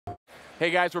Hey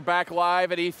guys, we're back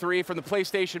live at E3 from the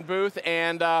PlayStation booth,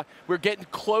 and we're getting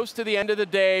close to the end of the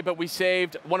day, but we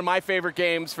saved one of my favorite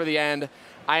games for the end.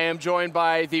 I am joined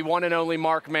by the one and only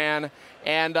Markman,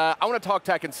 and I want to talk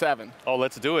Tekken 7. Oh,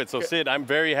 let's do it. So Sid, I'm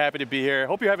very happy to be here.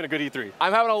 Hope you're having a good E3.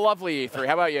 I'm having a lovely E3.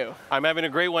 How about you? I'm having a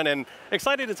great one, and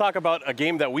excited to talk about a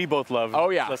game that we both love. Oh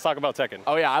yeah. Let's talk about Tekken.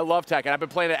 Oh yeah, I love Tekken. I've been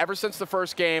playing it ever since the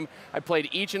first game. I played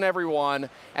each and every one,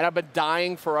 and I've been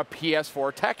dying for a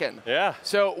PS4 Tekken. Yeah.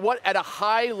 So what, at a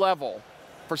high level,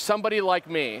 for somebody like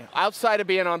me, outside of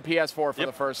being on PS4 for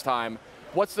the first time,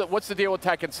 what's the deal with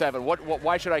Tekken 7?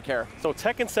 Why should I care? So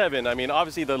Tekken 7, I mean,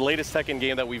 obviously the latest Tekken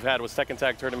game that we've had was Tekken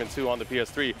Tag Tournament 2 on the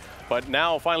PS3, but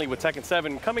now finally with Tekken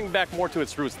 7 coming back more to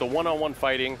its roots, the one-on-one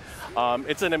fighting,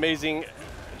 it's an amazing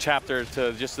chapter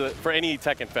to for any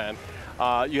Tekken fan.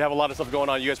 You have a lot of stuff going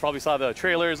on. You guys probably saw the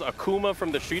trailers. Akuma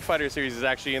from the Street Fighter series is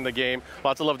actually in the game.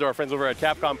 Lots of love to our friends over at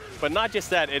Capcom. But not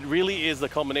just that, it really is the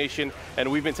culmination,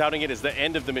 and we've been touting it as the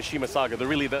end of the Mishima saga,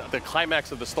 the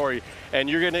climax of the story, and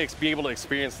you're going to be able to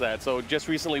experience that. So just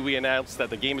recently we announced that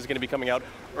the game is going to be coming out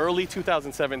early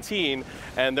 2017,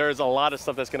 and there's a lot of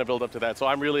stuff that's going to build up to that. So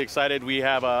I'm really excited. We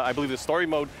have, I believe, the story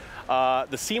mode,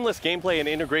 the seamless gameplay and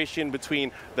integration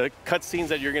between the cutscenes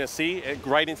that you're going to see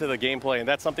right into the gameplay, and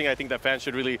that's something I think that fans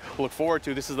should really look forward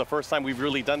to. This is the first time we've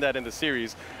really done that in the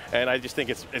series, and I just think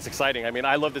it's exciting. I mean,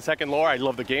 I love the Tekken lore, I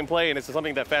love the gameplay, and it's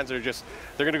something that fans are they're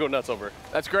going to go nuts over.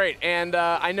 That's great, and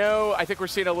I think we're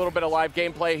seeing a little bit of live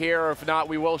gameplay here, or if not,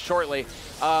 we will shortly.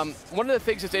 One of the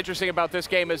things that's interesting about this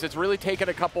game is it's really taken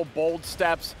a couple bold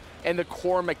steps in the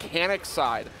core mechanics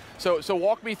side. So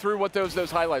walk me through what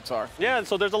those highlights are. Yeah,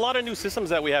 so there's a lot of new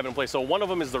systems that we have in place. So one of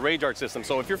them is the Rage Art system.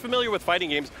 So if you're familiar with fighting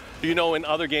games, you know in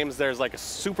other games there's like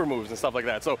super moves and stuff like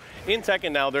that. So in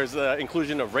Tekken now there's the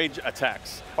inclusion of Rage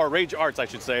Attacks, or Rage Arts I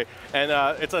should say, and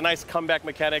it's a nice comeback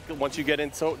mechanic. Once you get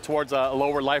into towards a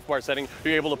lower life bar setting,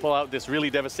 you're able to pull out this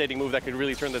really devastating move that could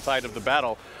really turn the tide of the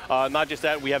battle. Not just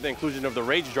that, we have the inclusion of the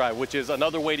Rage Drive, which is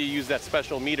another way to use that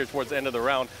special meter towards the end of the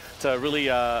round to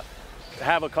really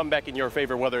have a comeback in your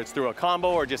favor, whether it's through a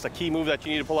combo or just a key move that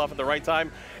you need to pull off at the right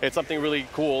time. It's something really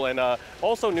cool. And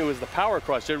also new is the Power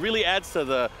Crush. It really adds to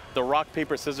the rock,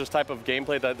 paper, scissors type of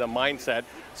gameplay, the mindset.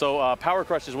 So Power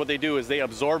Crush is what they do is they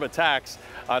absorb attacks.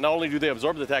 Not only do they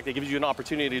absorb the attack, they give you an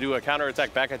opportunity to do a counter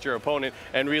attack back at your opponent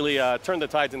and really turn the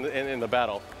tides in the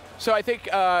battle. So I think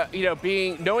you know,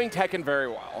 knowing Tekken very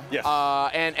well, yes,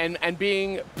 and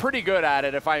being pretty good at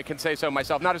it, if I can say so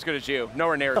myself. Not as good as you,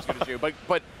 nowhere near as good as you, but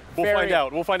we'll find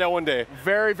out. We'll find out one day.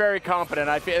 Very, very competent.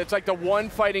 I feel it's like the one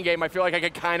fighting game I feel like I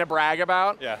could kind of brag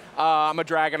about. Yeah. I'm a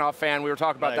Dragunov fan. We were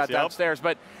talking about that downstairs,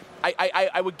 but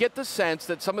I would get the sense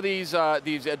that some of these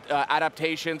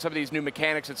adaptations, some of these new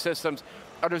mechanics and systems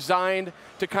are designed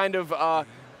to kind of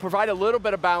provide a little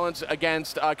bit of balance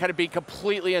against kind of being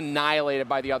completely annihilated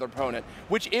by the other opponent,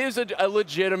 which is a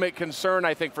legitimate concern,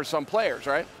 I think, for some players,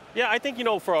 right? Yeah, I think, you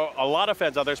know, for a lot of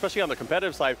fans out there, especially on the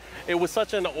competitive side, it was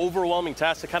such an overwhelming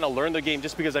task to kind of learn the game,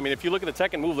 just because, I mean, if you look at the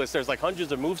Tekken move list, there's like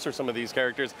hundreds of moves for some of these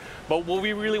characters, but what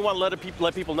we really want to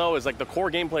let people know is like the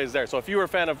core gameplay is there. So if you were a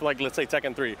fan of, like, let's say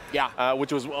Tekken 3,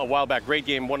 which was a while back, great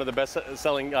game, one of the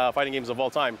best-selling fighting games of all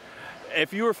time,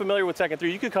 if you were familiar with Tekken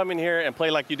 3, you could come in here and play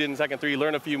like you did in Tekken 3,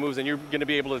 learn a few moves, and you're going to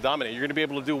be able to dominate. You're going to be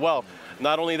able to do well.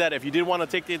 Not only that, if you did want to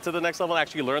take it to the next level and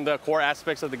actually learn the core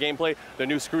aspects of the gameplay, the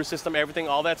new screw system, everything,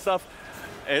 all that stuff,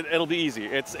 it'll be easy.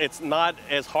 It's not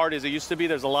as hard as it used to be.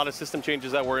 There's a lot of system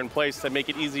changes that were in place to make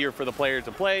it easier for the player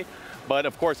to play. But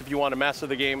of course, if you want to master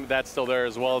the game, that's still there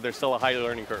as well. There's still a high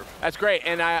learning curve. That's great.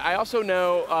 And I also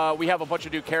know we have a bunch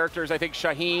of new characters. I think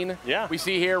Shaheen, we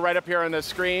see here, right up here on the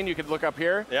screen. You can look up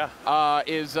here. Yeah.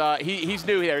 He's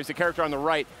new here. He's the character on the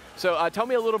right. So tell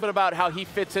me a little bit about how he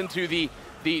fits into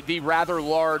the rather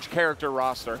large character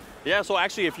roster. Yeah, so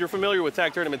actually, if you're familiar with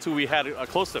Tag Tournament 2, we had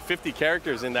close to 50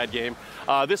 characters in that game.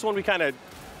 This one, we kind of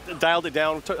dialed it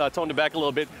down, toned it back a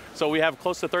little bit. So we have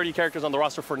close to 30 characters on the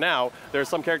roster for now. There are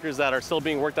some characters that are still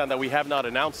being worked on that we have not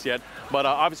announced yet. But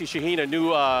obviously Shaheen,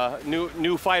 a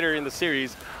new fighter in the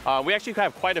series. We actually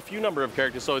have quite a few number of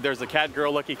characters. So there's the cat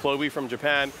girl, Lucky Chloe from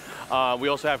Japan. We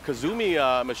also have Kazumi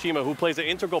Mishima, who plays an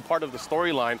integral part of the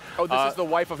storyline. Oh, this is the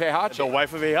wife of Heihachi. The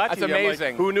wife of Heihachi. That's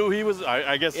amazing. Like, who knew he was,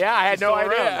 I guess. Yeah, I had no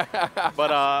idea.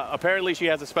 But apparently she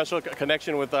has a special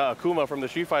connection with Akuma from the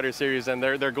Street Fighter series, and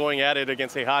they're going at it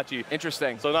against Heihachi.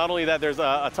 Interesting. So not only that, there's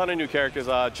a ton of new characters.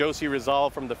 Josie Rizal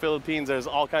from the Philippines. There's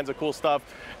all kinds of cool stuff.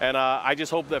 And I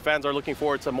just hope that fans are looking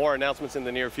forward to more announcements in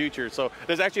the near future. So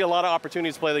there's actually a lot of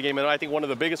opportunities to play the game. And I think one of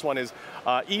the biggest one is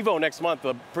EVO next month,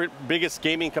 the biggest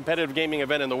gaming competitive competitive gaming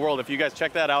event in the world. If you guys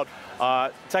check that out,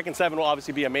 Tekken 7 will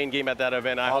obviously be a main game at that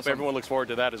event. I hope everyone looks forward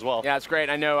to that as well. Yeah, it's great.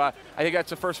 I know, I think that's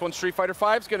the first one Street Fighter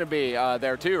 5 is going to be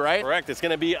there too, right? Correct. It's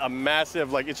going to be a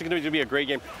massive, like, it's going to be a great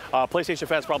game. PlayStation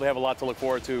fans probably have a lot to look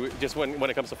forward to just when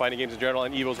it comes to fighting games in general,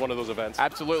 and EVO is one of those events.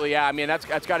 Absolutely, yeah. I mean, that's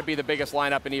got to be the biggest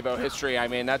lineup in EVO history. I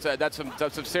mean, that's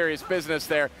some serious business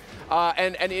there.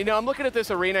 And you know, I'm looking at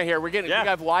this arena here. We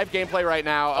have live gameplay right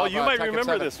now. Oh, you might Tekken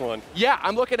remember 7. this one. Yeah,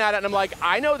 I'm looking at it and I'm like,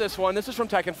 I know this one. This is from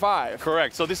Tekken 5.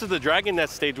 Correct. So this is the Dragon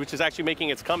Nest stage, which is actually making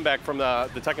its comeback from the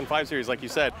Tekken 5 series, like you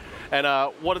said. And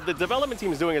what the development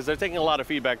team is doing is they're taking a lot of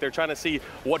feedback. They're trying to see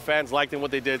what fans liked and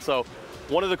what they did. So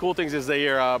one of the cool things is they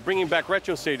are bringing back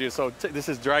retro stages. So this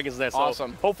is Dragon's Nest.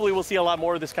 Awesome. So hopefully we'll see a lot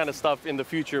more of this kind of stuff in the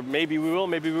future. Maybe we will,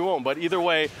 maybe we won't. But either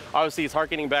way, obviously it's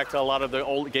harkening back to a lot of the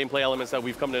old gameplay elements that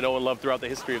we've come to know and love throughout the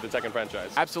history of the Tekken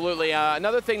franchise. Absolutely.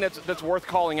 Another thing that's worth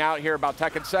calling out here about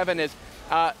Tekken 7 is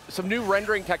some new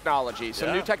rendering technology,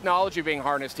 some new technology being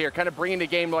harnessed here, kind of bringing the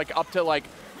game like up to like,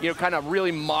 you know, kind of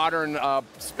really modern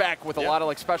spec with a lot of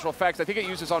like special effects. I think it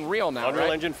uses Unreal now, Unreal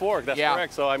right? Engine 4, that's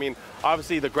correct. So I mean,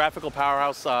 obviously the graphical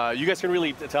powerhouse, you guys can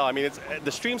really tell. I mean,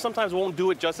 the stream sometimes won't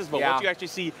do it justice, but once you actually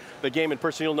see the game in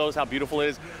person, you'll notice how beautiful it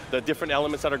is, the different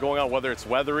elements that are going on, whether it's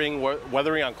weathering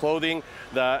on clothing,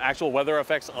 the actual weather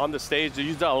effects on the stage. They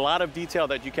used a lot of detail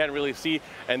that you can't really see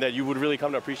and that you would really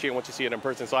come to appreciate once you see it in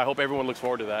person. So I hope everyone looks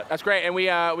forward to that. That's great. And we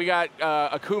got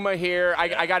Akuma here.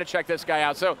 I got to check this guy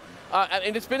out. So.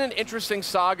 And it's been an interesting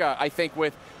saga, I think,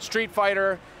 with Street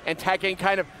Fighter and Tekken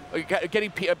kind of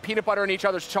getting peanut butter in each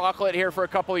other's chocolate here for a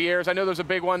couple of years. I know there's a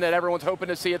big one that everyone's hoping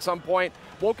to see at some point.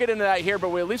 Won't get into that here,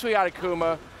 but at least we got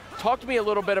Akuma. Talk to me a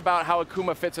little bit about how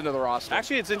Akuma fits into the roster.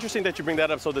 Actually, it's interesting that you bring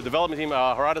that up. So the development team,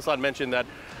 Harada-san mentioned that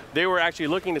they were actually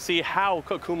looking to see how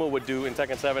Akuma would do in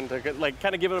Tekken 7 to like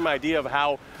kind of give them an idea of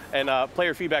how and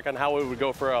player feedback on how it would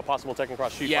go for a possible Tekken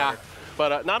Cross Street Fighter.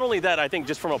 But not only that, I think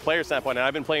just from a player standpoint, and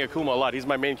I've been playing Akuma a lot. He's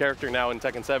my main character now in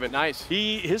Tekken 7. Nice.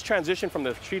 His transition from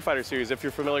the Street Fighter series, if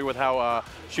you're familiar with how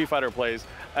Street Fighter plays,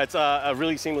 it's a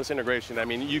really seamless integration. I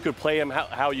mean, you could play him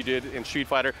how you did in Street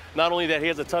Fighter. Not only that, he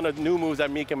has a ton of new moves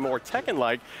that make him more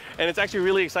Tekken-like, and it's actually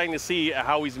really exciting to see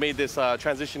how he's made this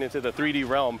transition into the 3D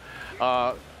realm.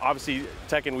 Obviously,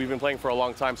 Tekken we've been playing for a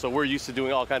long time, so we're used to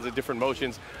doing all kinds of different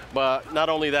motions. But not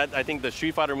only that, I think the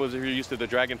Street Fighter moves that you're used to, the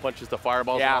dragon punches, the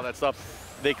fireballs, and all that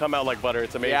stuff, they come out like butter.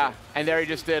 It's amazing. Yeah, and there he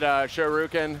just did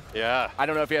Shoryuken. Yeah. I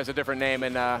don't know if he has a different name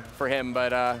for him,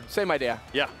 but same idea.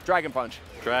 Yeah. Dragon Punch.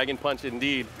 Dragon Punch,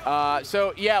 indeed.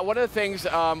 So, yeah, one of the things,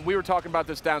 we were talking about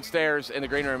this downstairs in the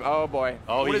green room. Oh, boy.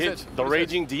 Oh, he hit the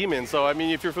Raging Demon. So, I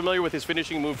mean, if you're familiar with his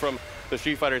finishing move from the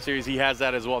Street Fighter series, he has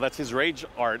that as well. That's his Rage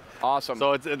art. Awesome.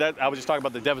 So, I was just talking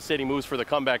about the devastating moves for the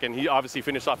comeback, and he obviously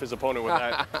finished off his opponent with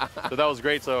that. So, that was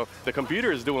great. So, the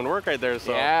computer is doing work right there.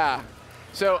 So. Yeah.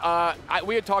 So,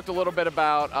 we had talked a little bit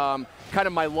about kind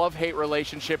of my love-hate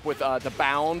relationship with the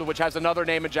Bound, which has another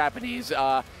name in Japanese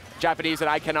that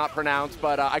I cannot pronounce,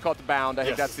 but I call it the Bound. I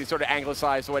think that's the sort of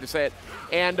anglicized way to say it.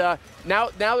 And now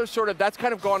there's sort of, that's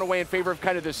kind of gone away in favor of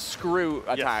kind of this screw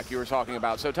attack you were talking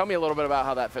about. So tell me a little bit about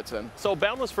how that fits in. So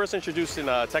Bound was first introduced in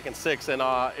Tekken 6, and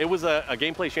it was a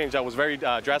gameplay change that was very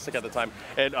drastic at the time.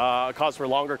 It caused for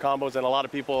longer combos, and a lot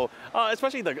of people,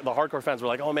 especially the hardcore fans, were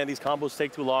like, oh man, these combos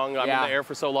take too long. I'm in the air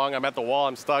for so long. I'm at the wall.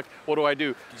 I'm stuck. What do I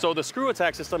do? So the screw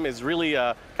attack system is really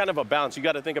kind of a balance. You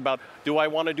got to think about, do I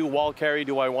want to do wall carry?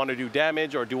 Do I want to do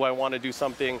damage, or do I want to do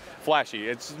something flashy?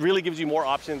 It really gives you more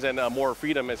options and more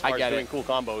freedom as far as doing cool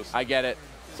combos. I get it.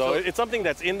 So it's something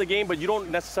that's in the game, but you don't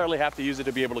necessarily have to use it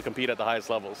to be able to compete at the highest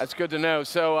levels. That's good to know.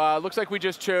 So looks like we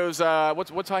just chose,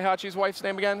 what's Heihachi's wife's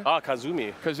name again?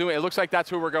 Kazumi. Kazumi. It looks like that's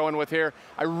who we're going with here.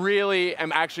 I really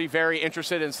am actually very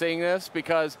interested in seeing this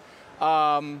because,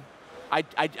 again,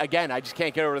 I just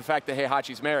can't get over the fact that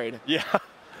Heihachi's married. Yeah.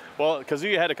 Well,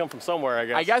 Kazuya had to come from somewhere, I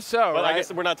guess. I guess so, But right? I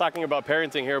guess we're not talking about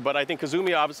parenting here, but I think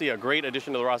Kazumi, obviously a great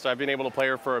addition to the roster. I've been able to play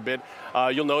her for a bit.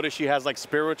 You'll notice she has like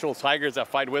spiritual tigers that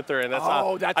fight with her, and that's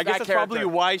I guess that's probably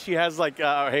why she has like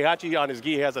Heihachi on his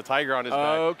gi, he has a tiger on his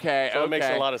back. Okay, so it makes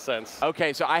a lot of sense.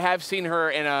 Okay, so I have seen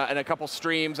her in a couple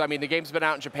streams. I mean, the game's been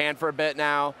out in Japan for a bit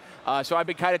now, so I've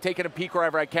been kind of taking a peek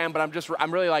wherever I can, but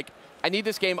I'm really like, I need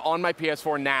this game on my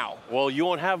PS4 now. Well, you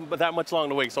won't have that much long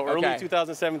to wait. So early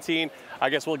 2017, I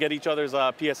guess we'll get each other's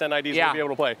PSN IDs and we'll be able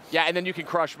to play. Yeah, and then you can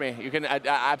crush me. You can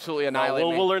absolutely annihilate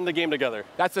me. We'll learn the game together.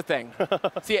 That's the thing.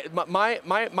 See, my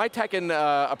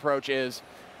Tekken approach is,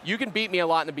 you can beat me a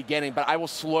lot in the beginning, but I will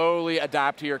slowly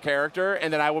adapt to your character,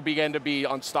 and then I will begin to be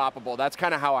unstoppable. That's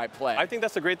kind of how I play. I think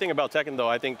that's the great thing about Tekken, though.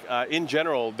 I think in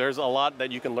general, there's a lot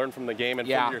that you can learn from the game and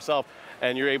from yourself,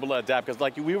 and you're able to adapt. Because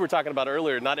like we were talking about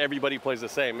earlier, not everybody plays the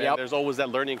same. And there's always that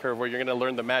learning curve where you're going to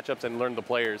learn the matchups and learn the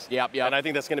players. And I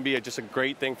think that's going to be just a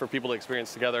great thing for people to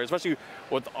experience together, especially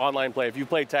with online play. If you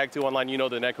play Tag 2 online, you know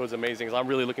the netcode's amazing. So I'm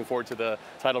really looking forward to the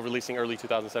title releasing early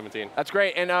 2017. That's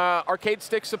great. And arcade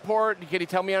stick support, can you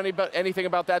tell me anything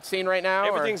about that scene right now?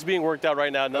 Everything's being worked out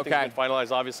right now. Nothing's been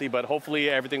finalized, obviously, but hopefully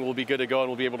everything will be good to go and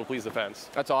we'll be able to please the fans.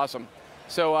 That's awesome.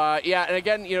 So yeah, and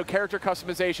again, you know, character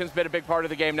customization's been a big part of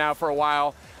the game now for a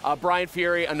while. Brian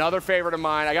Fury, another favorite of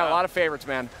mine. I got a lot of favorites,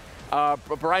 man.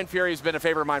 Brian Fury's been a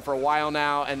favorite of mine for a while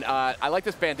now, and I like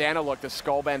this bandana look, this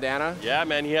skull bandana. Yeah,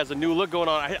 man, he has a new look going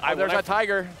on. There's that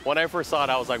tiger. When I first saw it,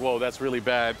 I was like, whoa, that's really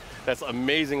bad. That's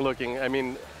amazing looking. I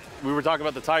mean, we were talking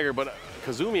about the tiger, but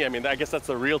Kazumi, I mean, I guess that's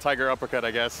the real tiger uppercut,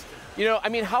 I guess. You know, I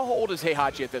mean, how old is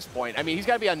Heihachi at this point? I mean, he's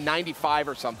got to be on 95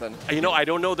 or something. You know, I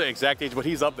don't know the exact age, but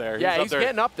he's up there. Yeah, he's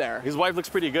getting up there. His wife looks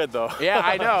pretty good, though. Yeah,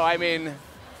 I know. I mean,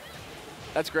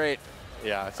 that's great.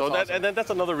 Yeah, so awesome. And then that's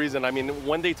another reason. I mean,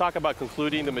 when they talk about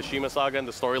concluding the Mishima saga and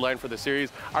the storyline for the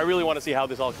series, I really want to see how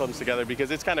this all comes together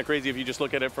because it's kind of crazy if you just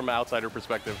look at it from an outsider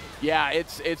perspective. Yeah,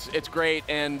 it's great,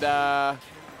 and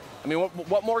I mean,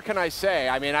 what more can I say?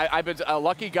 I mean, I've been a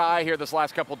lucky guy here this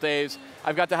last couple days.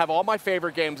 I've got to have all my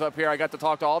favorite games up here. I got to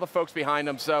talk to all the folks behind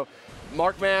them. So,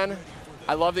 Markman,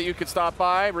 I love that you could stop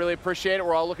by. Really appreciate it.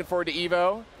 We're all looking forward to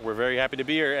EVO. We're very happy to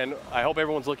be here, and I hope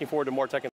everyone's looking forward to more Tekken